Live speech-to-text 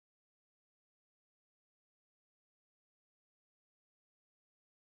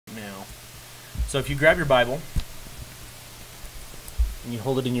So if you grab your Bible and you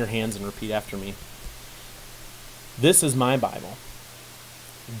hold it in your hands and repeat after me. This is my Bible,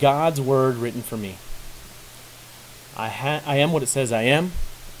 God's Word written for me. I am what it says I am.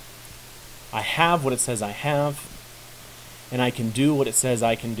 I have what it says I have. And I can do what it says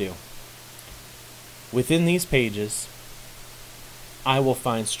I can do. Within these pages, I will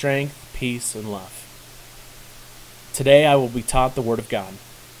find strength, peace, and love. Today I will be taught the Word of God.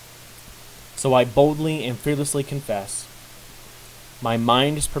 So I boldly and fearlessly confess. My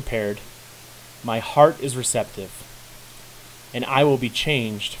mind is prepared. My heart is receptive. And I will be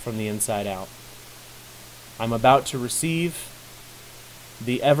changed from the inside out. I'm about to receive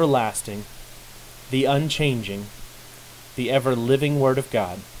the everlasting, the unchanging, the ever-living Word of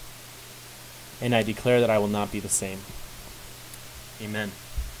God. And I declare that I will not be the same. Amen.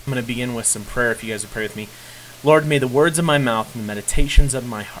 I'm going to begin with some prayer if you guys would pray with me. Lord, may the words of my mouth and the meditations of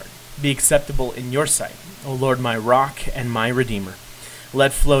my heart be acceptable in your sight, O Lord, my rock and my redeemer.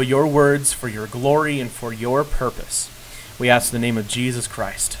 Let flow your words for your glory and for your purpose. We ask in the name of Jesus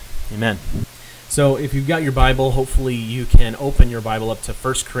Christ. Amen. So if you've got your Bible, hopefully you can open your Bible up to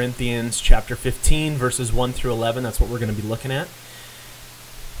 1 Corinthians chapter 15, verses 1 through 11. That's what we're going to be looking at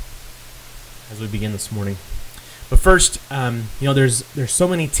as we begin this morning. But first, there's so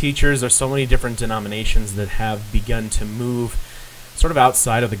many teachers, there's so many different denominations that have begun to move sort of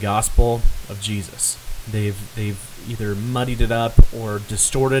outside of the gospel of Jesus. They've either muddied it up or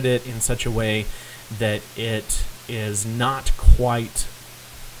distorted it in such a way that it is not quite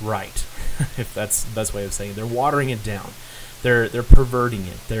right, if that's the best way of saying it. They're watering it down. They're perverting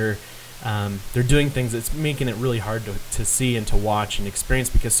it. They're doing things that's making it really hard to see and to watch and experience,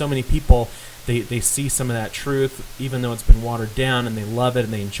 because so many people, they see some of that truth, even though it's been watered down, and they love it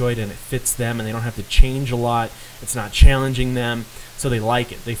and they enjoy it and it fits them and they don't have to change a lot. It's not challenging them, so they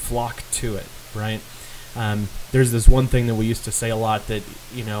like it. They flock to it, right? There's this one thing that we used to say a lot that,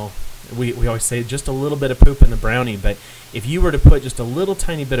 we always say just a little bit of poop in the brownie, but if you were to put just a little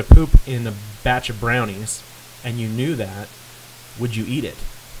tiny bit of poop in a batch of brownies and you knew that, would you eat it?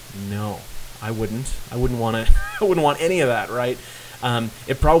 No, I wouldn't. I wouldn't want to. I wouldn't want any of that, right?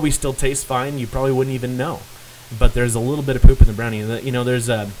 It probably still tastes fine. You probably wouldn't even know. But there's a little bit of poop in the brownie. There's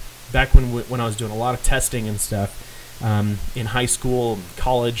back when I was doing a lot of testing and stuff in high school,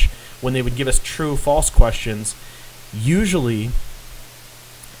 college, when they would give us true, false questions, usually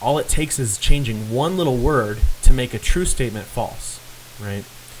all it takes is changing one little word to make a true statement false, right?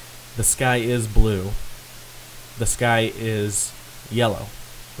 The sky is blue. The sky is yellow,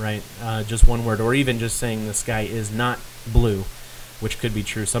 right? Just one word, or even just saying the sky is not blue, which could be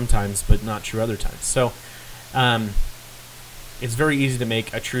true sometimes, but not true other times. So it's very easy to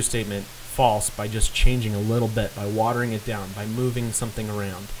make a true statement false by just changing a little bit, by watering it down, by moving something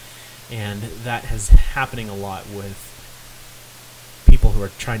around. And that is happening a lot with people who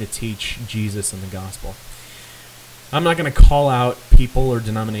are trying to teach Jesus and the gospel. I'm not going to call out people or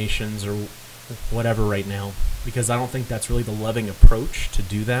denominations or whatever right now, because I don't think that's really the loving approach to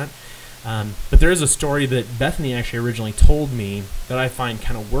do that. But there is a story that Bethany actually originally told me that I find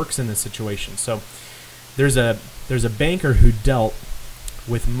kind of works in this situation. So there's a banker who dealt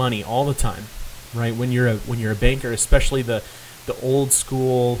with money all the time, right? When you're a banker, especially the old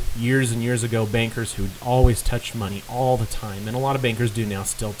school years and years ago bankers who always touched money all the time, and a lot of bankers do now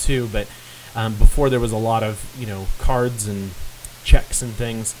still too, but before there was a lot of cards and checks and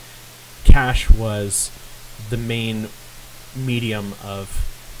things, cash was the main medium of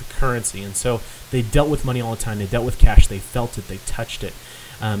the currency. And so they dealt with money all the time. They dealt with cash. They felt it. They touched it.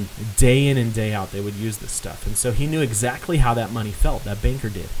 Day in and day out, they would use this stuff. And so he knew exactly how that money felt. That banker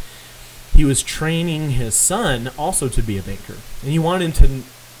did. He was training his son also to be a banker, and he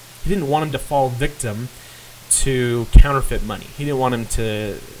didn't want him to fall victim to counterfeit money. He didn't want him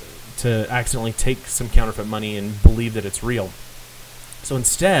to accidentally take some counterfeit money and believe that it's real. So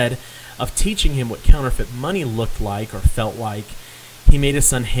instead of teaching him what counterfeit money looked like or felt like, he made his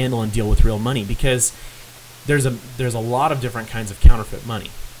son handle and deal with real money, because there's a lot of different kinds of counterfeit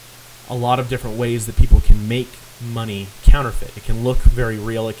money, a lot of different ways that people can make money counterfeit. It can look very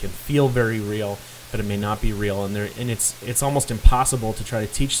real, it can feel very real, but it may not be real, and it's almost impossible to try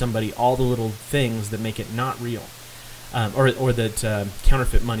to teach somebody all the little things that make it not real, or that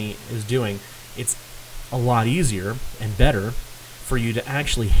counterfeit money is doing. It's a lot easier and better for you to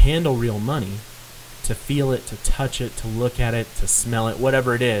actually handle real money, to feel it, to touch it, to look at it, to smell it,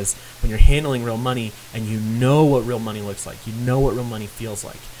 whatever it is. When you're handling real money and you know what real money looks like, you know what real money feels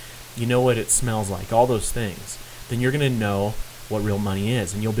like, you know what it smells like, all those things, then you're going to know what real money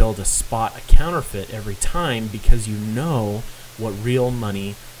is, and you'll be able to spot a counterfeit every time, because you know what real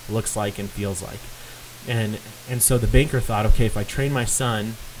money looks like, and feels like. And so the banker thought, okay, if I train my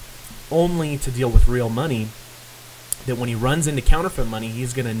son only to deal with real money, that when he runs into counterfeit money,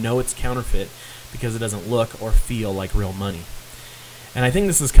 he's going to know it's counterfeit because it doesn't look or feel like real money. And I think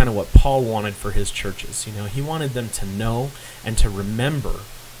this is kind of what Paul wanted for his churches. You know, he wanted them to know and to remember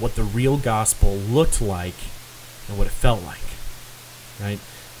what the real gospel looked like and what it felt like, right?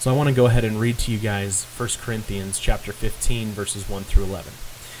 So I want to go ahead and read to you guys 1 Corinthians chapter 15, verses 1 through 11.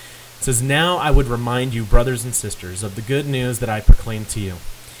 It says, "Now I would remind you, brothers and sisters, of the good news that I proclaimed to you,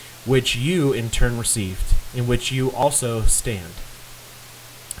 which you in turn received, in which you also stand,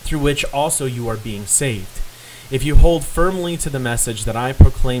 through which also you are being saved, if you hold firmly to the message that I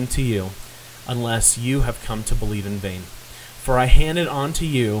proclaimed to you, unless you have come to believe in vain. For I handed on to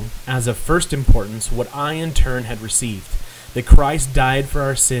you, as of first importance, what I in turn had received, that Christ died for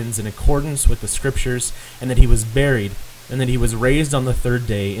our sins in accordance with the Scriptures, and that he was buried, and that he was raised on the third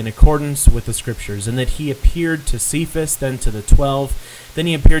day in accordance with the Scriptures, and that he appeared to Cephas, then to the 12, then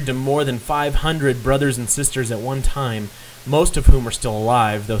he appeared to more than 500 brothers and sisters at one time, most of whom are still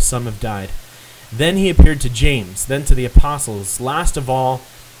alive, though some have died. Then he appeared to James, then to the apostles. Last of all,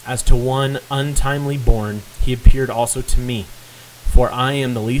 as to one untimely born, he appeared also to me. For I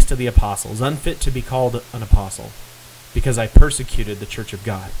am the least of the apostles, unfit to be called an apostle, because I persecuted the church of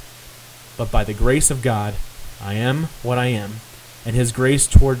God. But by the grace of God, I am what I am, and his grace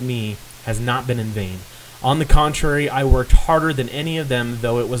toward me has not been in vain. On the contrary, I worked harder than any of them,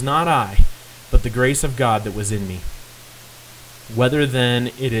 though it was not I, but the grace of God that was in me. Whether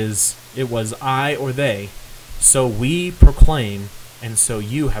then it was I or they, so we proclaim, and so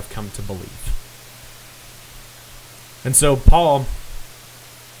you have come to believe." And so Paul,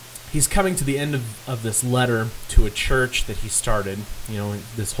 he's coming to the end of this letter to a church that he started. You know,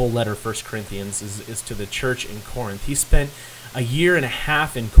 this whole letter, 1 Corinthians, is to the church in Corinth. He spent a year and a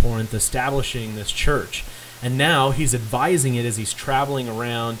half in Corinth establishing this church. And now he's advising it as he's traveling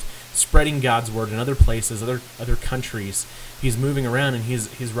around, spreading God's word in other places, other countries. He's moving around and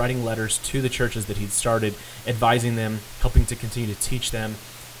he's writing letters to the churches that he'd started, advising them, helping to continue to teach them,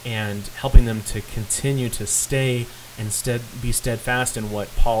 and helping them to continue to stay and be steadfast in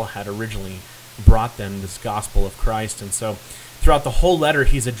what Paul had originally brought them, this gospel of Christ. And so throughout the whole letter,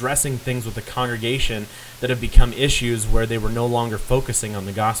 he's addressing things with the congregation that have become issues where they were no longer focusing on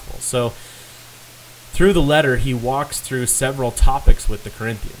the gospel. So through the letter, he walks through several topics with the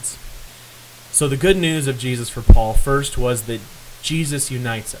Corinthians. So the good news of Jesus for Paul first was that Jesus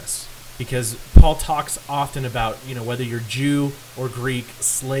unites us, because Paul talks often about, you know, whether you're Jew or Greek,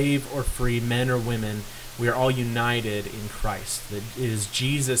 slave or free, men or women, we are all united in Christ. That it is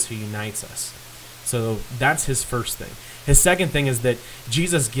Jesus who unites us. So that's his first thing. His second thing is that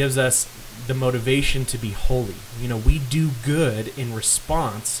Jesus gives us the motivation to be holy. You know, we do good in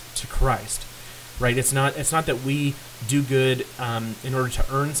response to Christ, right? It's not that we do good in order to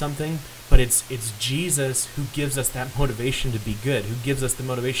earn something, but it's Jesus who gives us that motivation to be good, who gives us the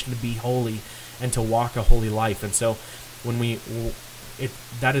motivation to be holy and to walk a holy life. And so when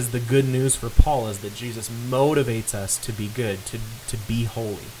that is the good news for Paul, is that Jesus motivates us to be good, to be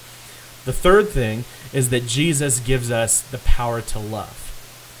holy. The third thing is that Jesus gives us the power to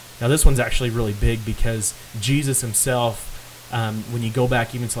love. Now this one's actually really big, because Jesus himself, when you go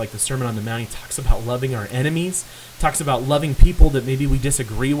back even to like the Sermon on the Mount, he talks about loving our enemies, talks about loving people that maybe we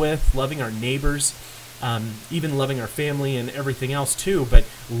disagree with, loving our neighbors, even loving our family and everything else too, but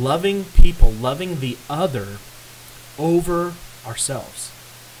loving people, loving the other over ourselves.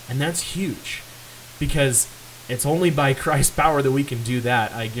 And that's huge, because it's only by Christ's power that we can do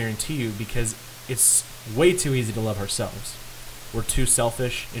that, I guarantee you, because it's way too easy to love ourselves. We're too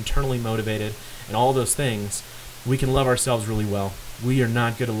selfish, internally motivated, and all those things. We can love ourselves really well. We are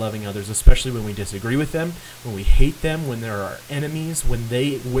not good at loving others, especially when we disagree with them, when we hate them, when they're our enemies, when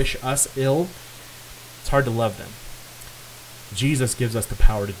they wish us ill. It's hard to love them. Jesus gives us the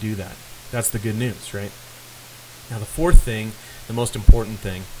power to do that. That's the good news, right? Now the fourth thing, the most important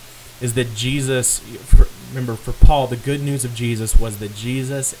thing, is that Jesus, remember for Paul, the good news of Jesus was that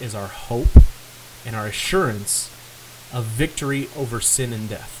Jesus is our hope and our assurance of victory over sin and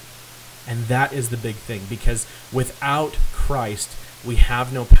death. And that is the big thing, because without Christ, we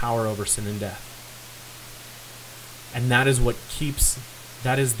have no power over sin and death. And that is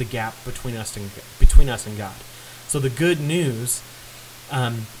that is the gap between us and God. So the good news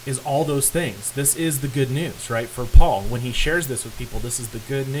is all those things. This is the good news, right? For Paul, when he shares this with people, this is the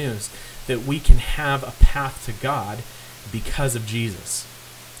good news, that we can have a path to God because of Jesus.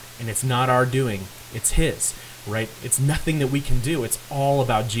 And it's not our doing, it's his, right? It's nothing that we can do. It's all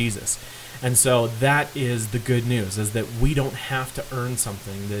about Jesus. And so that is the good news, is that we don't have to earn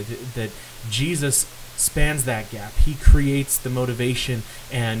something, that Jesus spans that gap. He creates the motivation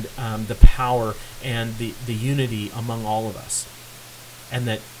and the power and the unity among all of us. And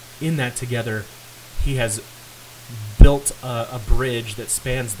that in that together, he has built a bridge that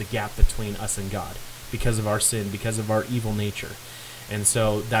spans the gap between us and God because of our sin, because of our evil nature. And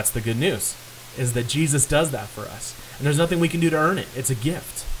so that's the good news, is that Jesus does that for us. And there's nothing we can do to earn it. It's a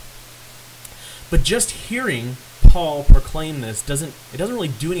gift. But just hearing Paul proclaim this doesn't really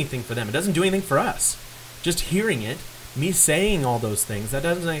do anything for them. It doesn't do anything for us. Just hearing it, me saying all those things,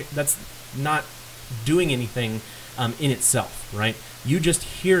 that's not doing anything in itself, right? You just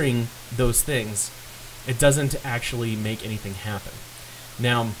hearing those things, it doesn't actually make anything happen.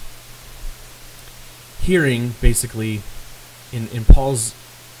 Now, hearing basically in Paul's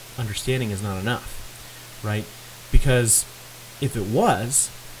understanding is not enough, right? Because if it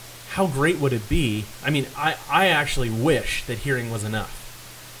was, how great would it be? I mean, I actually wish that hearing was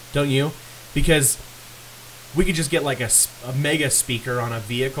enough. Don't you? Because we could just get like a mega speaker on a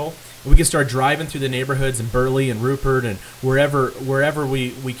vehicle, and we could start driving through the neighborhoods in Burley and Rupert and wherever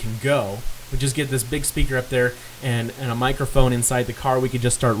we can go. We just get this big speaker up there and a microphone inside the car. We could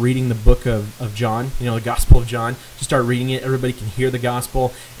just start reading the book of John, the Gospel of John. Just start reading it. Everybody can hear the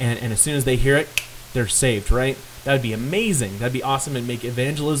gospel, and as soon as they hear it, they're saved, right? That would be amazing. That'd be awesome. It'd make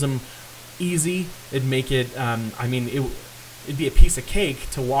evangelism easy. It'd make it, it'd be a piece of cake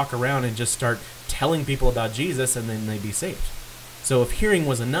to walk around and just start telling people about Jesus, and then they'd be saved. So if hearing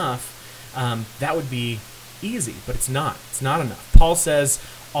was enough, that would be easy, but it's not. It's not enough. Paul says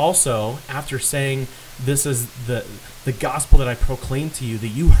also, after saying, this is the gospel that I proclaim to you, that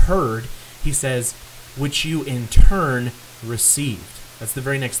you heard, he says, which you in turn received. That's the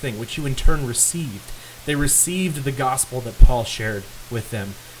very next thing, which you in turn received. They received the gospel that Paul shared with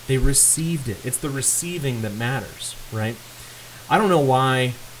them. They received it. It's the receiving that matters, right? I don't know why,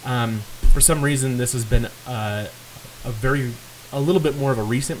 for some reason, this has been a little bit more of a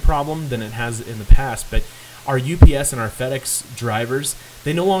recent problem than it has in the past, but our UPS and our FedEx drivers,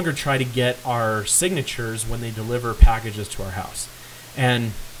 they no longer try to get our signatures when they deliver packages to our house.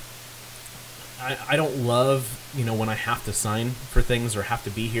 And I don't love, when I have to sign for things or have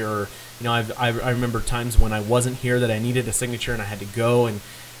to be here. Or, I remember times when I wasn't here that I needed a signature and I had to go and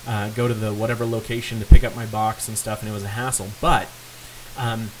go to the whatever location to pick up my box and stuff, and it was a hassle. But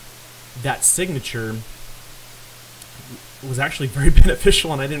that signature was actually very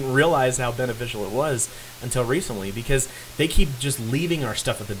beneficial, and I didn't realize how beneficial it was until recently, because they keep just leaving our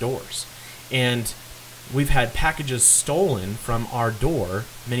stuff at the doors. And we've had packages stolen from our door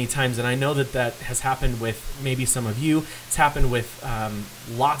many times, and I know that has happened with maybe some of you. It's happened with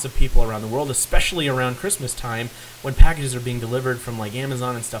lots of people around the world, especially around Christmas time, when packages are being delivered from like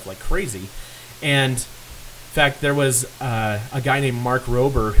Amazon and stuff like crazy. And in fact, there was a guy named Mark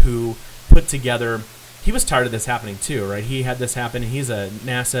Rober who put together, he was tired of this happening too, right? He had this happen. He's a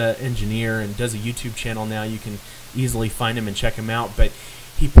NASA engineer and does a YouTube channel now. You can easily find him and check him out. But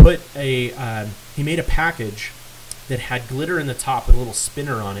he he made a package that had glitter in the top with a little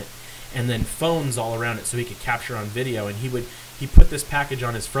spinner on it, and then phones all around it so he could capture on video. And he put this package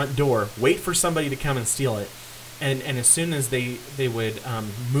on his front door, wait for somebody to come and steal it, and as soon as they would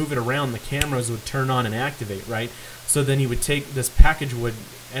move it around, the cameras would turn on and activate, right? So then he would take this package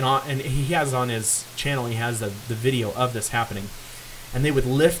and he has on his channel, he has the video of this happening, and they would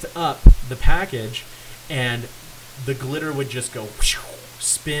lift up the package, and the glitter would just go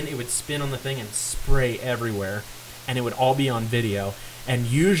spin. It would spin on the thing and spray everywhere, and it would all be on video. And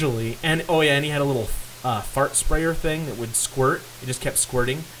usually, and he had a little fart sprayer thing that would squirt. It just kept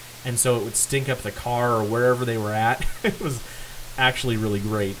squirting, and so it would stink up the car or wherever they were at. It was actually really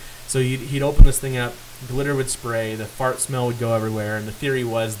great. So he'd open this thing up, glitter would spray, the fart smell would go everywhere, and the theory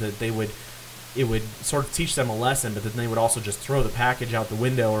was that it would sort of teach them a lesson, but then they would also just throw the package out the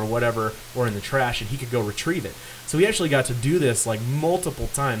window or whatever, or in the trash, and he could go retrieve it. So he actually got to do this like multiple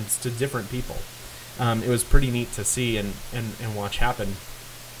times to different people. It was pretty neat to see and watch happen,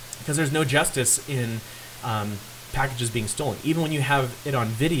 because there's no justice in packages being stolen. Even when you have it on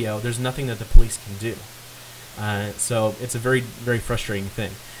video, there's nothing that the police can do. So it's a very, very frustrating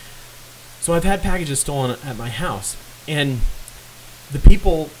thing. So I've had packages stolen at my house, and the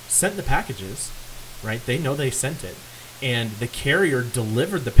people sent the packages, right? They know they sent it, and the carrier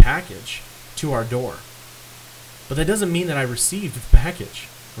delivered the package to our door. But that doesn't mean that I received the package,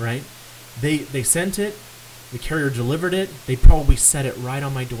 right? They sent it, the carrier delivered it, they probably set it right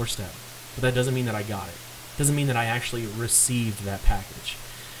on my doorstep. But that doesn't mean that I got it. It doesn't mean that I actually received that package.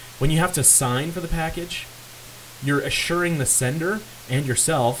 When you have to sign for the package, You're assuring the sender and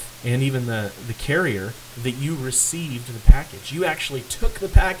yourself and even the carrier that you received the package. You actually took the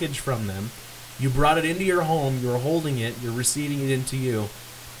package from them. You brought it into your home. You're holding it. You're receiving it into you.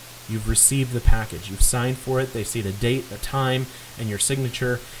 You've received the package. You've signed for it. They see the date, the time, and your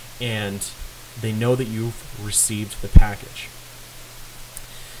signature, and they know that you've received the package.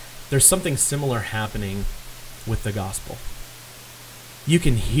 There's something similar happening with the gospel. You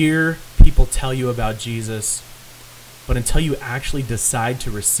can hear people tell you about Jesus, but until you actually decide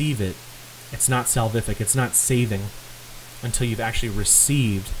to receive it, it's not salvific, it's not saving until you've actually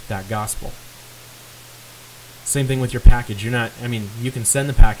received that gospel. Same thing with your package. You can send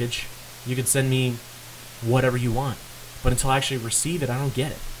the package, you can send me whatever you want, but until I actually receive it, I don't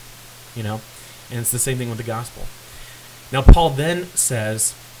get it. And it's the same thing with the gospel. Now, Paul then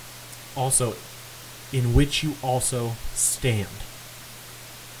says, also, in which you also stand.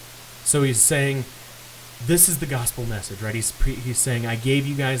 So he's saying, this is the gospel message, right? He's saying, I gave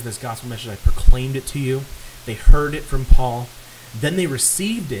you guys this gospel message. I proclaimed it to you. They heard it from Paul. Then they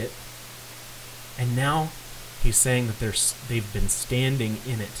received it. And now he's saying that they've been standing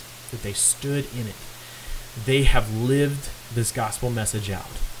in it, that they stood in it. They have lived this gospel message out.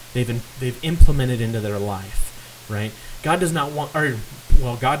 They've implemented into their life, right? God does not want,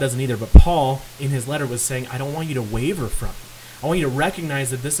 God doesn't either, but Paul in his letter was saying, I don't want you to waver from it. I want you to recognize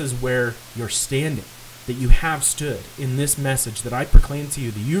that this is where you're standing, that you have stood in this message that I proclaimed to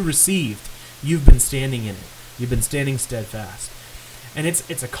you, that you received. You've been standing in it. You've been standing steadfast. And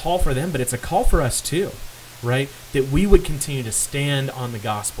it's a call for them, but it's a call for us too, right? That we would continue to stand on the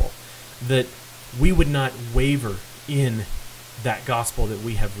gospel, that we would not waver in that gospel that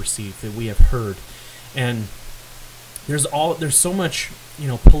we have received, that we have heard. And there's so much,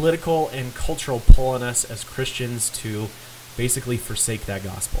 political and cultural pull on us as Christians to basically forsake that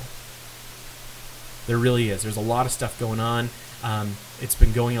gospel. There really is. There's a lot of stuff going on. It's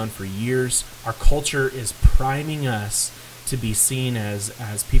been going on for years. Our culture is priming us to be seen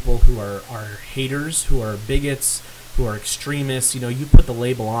as people who are haters, who are bigots, who are extremists. You put the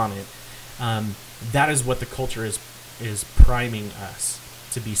label on it. That is what the culture is priming us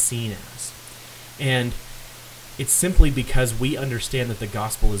to be seen as. And it's simply because we understand that the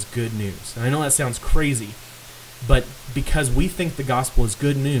gospel is good news. And I know that sounds crazy, but because we think the gospel is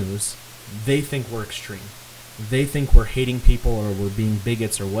good news, they think we're extreme. They think we're hating people or we're being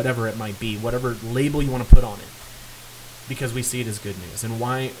bigots or whatever it might be, whatever label you want to put on it, because we see it as good news. And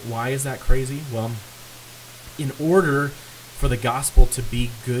why is that crazy? Well, in order for the gospel to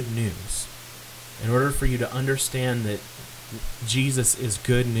be good news, in order for you to understand that Jesus is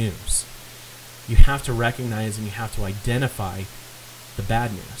good news, you have to recognize and you have to identify the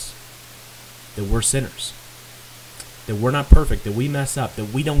bad news, that we're sinners, that we're not perfect, that we mess up,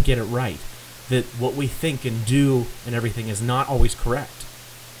 that we don't get it right, that what we think and do and everything is not always correct.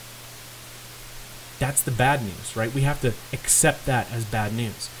 That's the bad news, right? We have to accept that as bad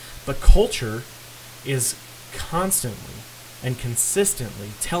news. But culture is constantly and consistently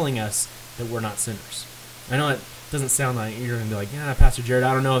telling us that we're not sinners. I know it doesn't sound like you're going to be like, yeah, Pastor Jared,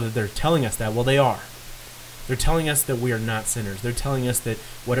 I don't know that they're telling us that. Well, they are. They're telling us that we are not sinners. They're telling us that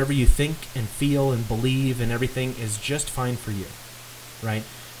whatever you think and feel and believe and everything is just fine for you, right?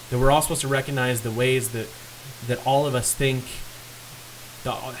 That we're all supposed to recognize the ways that all of us think,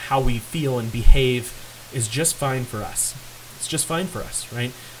 how we feel and behave is just fine for us. It's just fine for us,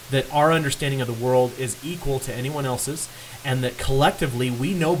 right? That our understanding of the world is equal to anyone else's, and that collectively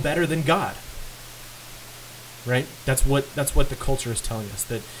we know better than God. Right? That's what the culture is telling us,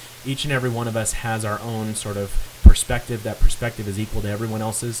 that each and every one of us has our own sort of perspective. That perspective is equal to everyone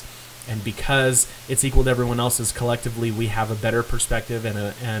else's, and because it's equal to everyone else's, collectively we have a better perspective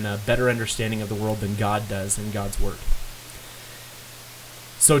and a better understanding of the world than God does in God's Word.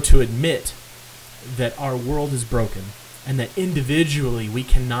 So to admit that our world is broken and that individually we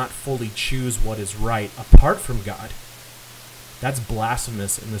cannot fully choose what is right apart from God, that's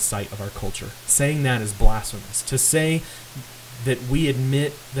blasphemous in the sight of our culture. Saying that is blasphemous. To say that we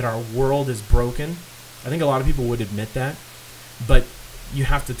admit that our world is broken, I think a lot of people would admit that, but you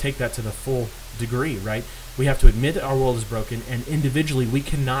have to take that to the full degree, right? We have to admit that our world is broken, and individually we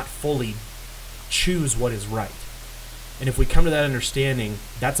cannot fully choose what is right. And if we come to that understanding,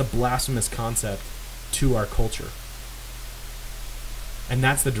 that's a blasphemous concept to our culture. And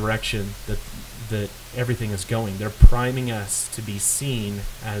that's the direction that everything is going. They're priming us to be seen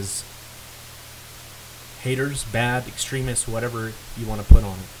as haters, bad, extremists, whatever you want to put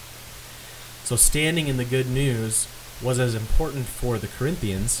on it. So standing in the good news was as important for the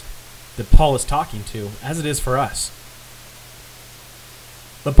Corinthians that Paul is talking to as it is for us.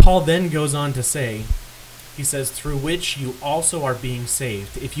 But Paul then goes on to say, he says, through which you also are being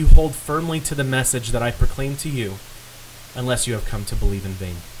saved, if you hold firmly to the message that I proclaim to you, unless you have come to believe in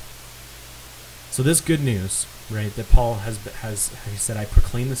vain. So this good news, right, that Paul has he said, I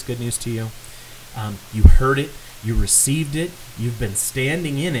proclaim this good news to you. You heard it, you received it, you've been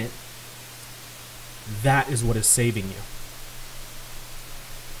standing in it. That is what is saving you.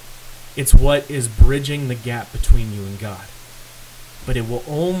 It's what is bridging the gap between you and God. But it will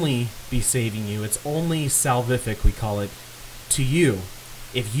only be saving you, it's only salvific, we call it, to you,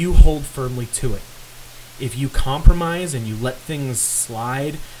 if you hold firmly to it. If you compromise and you let things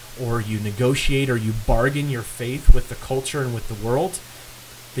slide, or you negotiate or you bargain your faith with the culture and with the world,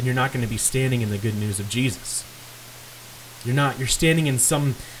 then you're not going to be standing in the good news of Jesus. You're not. You're standing in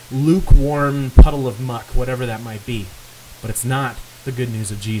some lukewarm puddle of muck, whatever that might be. But it's not the good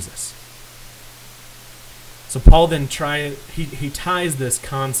news of Jesus. So Paul then he ties this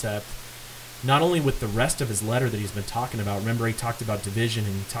concept not only with the rest of his letter that he's been talking about. Remember, he talked about division,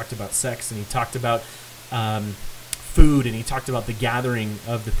 and he talked about sex, and he talked about food, and he talked about the gathering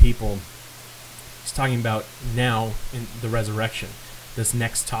of the people. He's talking about now in the resurrection, this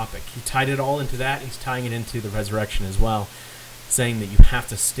next topic. He tied it all into that. He's tying it into the resurrection as well, saying that you have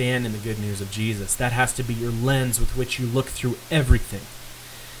to stand in the good news of Jesus. That has to be your lens with which you look through everything.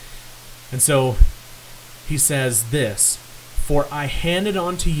 And so he says this, for I handed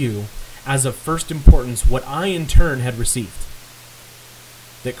on to you as of first importance what I in turn had received,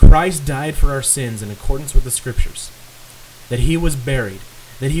 that Christ died for our sins in accordance with the Scriptures, that he was buried,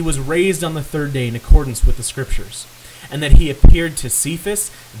 that he was raised on the third day in accordance with the Scriptures, and that he appeared to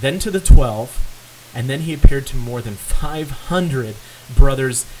Cephas, then to the 12, and then he appeared to more than 500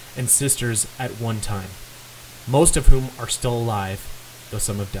 brothers and sisters at one time, most of whom are still alive, though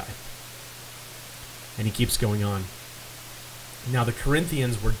some have died. And he keeps going on. Now the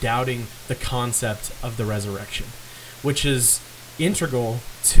Corinthians were doubting the concept of the resurrection, which is integral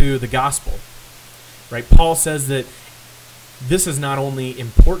to the gospel. Right? Paul says that this is not only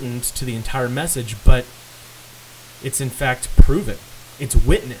important to the entire message, but it's in fact proven. It's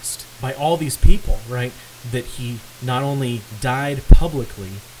witnessed by all these people, right? That he not only died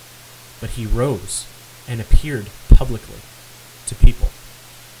publicly, but he rose and appeared publicly to people.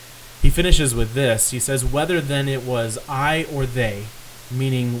 He finishes with this. He says, whether then it was I or they,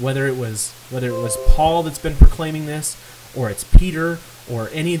 meaning whether it was Paul that's been proclaiming this, or it's Peter, or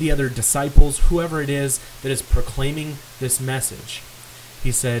any of the other disciples, whoever it is that is proclaiming this message.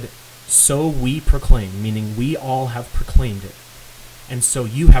 He said, so we proclaim, meaning we all have proclaimed it. And so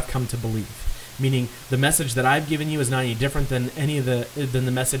you have come to believe. Meaning the message that I've given you is not any different than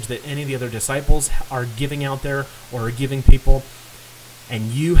the message that any of the other disciples are giving out there or are giving people.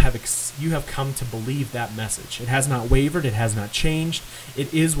 And you have come to believe that message. It has not wavered. It has not changed.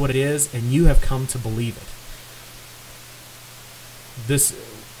 It is what it is, and you have come to believe it.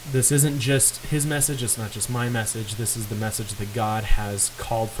 This isn't just his message. It's not just my message. This is the message that God has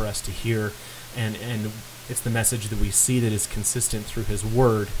called for us to hear, and it's the message that we see that is consistent through his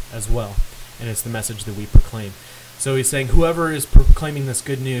word as well, and it's the message that we proclaim. So he's saying, whoever is proclaiming this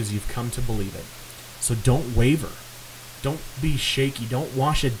good news, you've come to believe it. So don't waver. Don't be shaky. Don't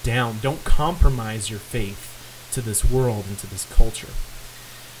wash it down. Don't compromise your faith to this world and to this culture.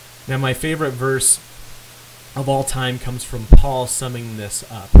 Now, my favorite verse of all time comes from Paul summing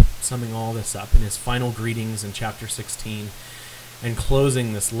all this up in his final greetings in chapter 16 and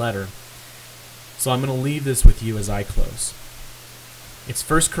closing this letter. So I'm going to leave this with you as I close. It's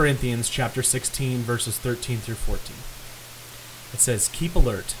 1 Corinthians chapter 16, verses 13 through 14. It says, keep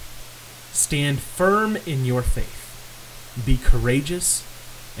alert. Stand firm in your faith. Be courageous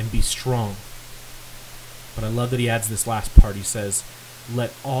and be strong. But I love that he adds this last part. He says,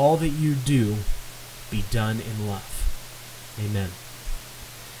 let all that you do be done in love. Amen.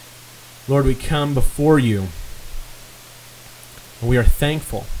 Lord, we come before you, and we are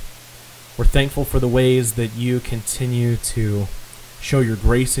thankful. We're thankful for the ways that you continue to show your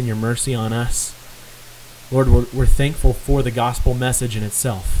grace and your mercy on us. Lord, we're thankful for the gospel message in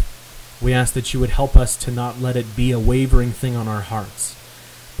itself. We ask that you would help us to not let it be a wavering thing on our hearts,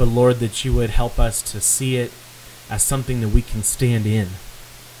 but Lord, that you would help us to see it as something that we can stand in,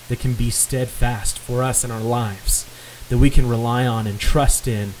 that can be steadfast for us in our lives, that we can rely on and trust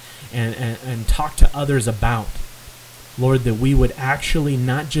in and talk to others about. Lord, that we would actually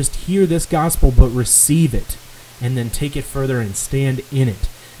not just hear this gospel, but receive it and then take it further and stand in it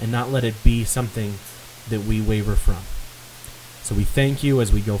and not let it be something that we waver from. So we thank you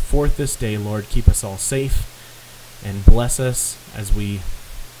as we go forth this day, Lord. Keep us all safe and bless us as we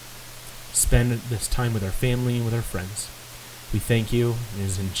spend this time with our family and with our friends. We thank you. It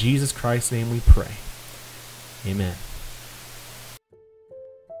is in Jesus Christ's name we pray. Amen.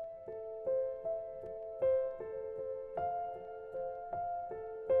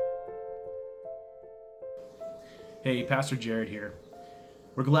 Hey, Pastor Jared here.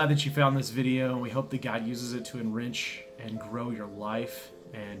 We're glad that you found this video, and we hope that God uses it to enrich and grow your life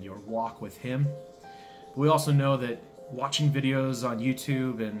and your walk with Him. We also know that watching videos on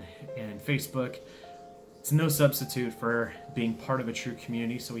YouTube and Facebook, it's no substitute for being part of a true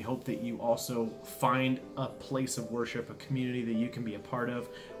community, so we hope that you also find a place of worship, a community that you can be a part of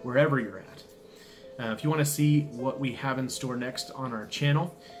wherever you're at. If you want to see what we have in store next on our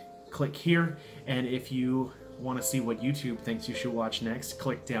channel, click here, and if you want to see what YouTube thinks you should watch next,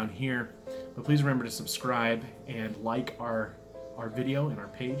 click down here. But please remember to subscribe and like our video and our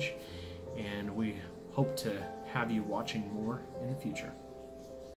page, and we hope to have you watching more in the future.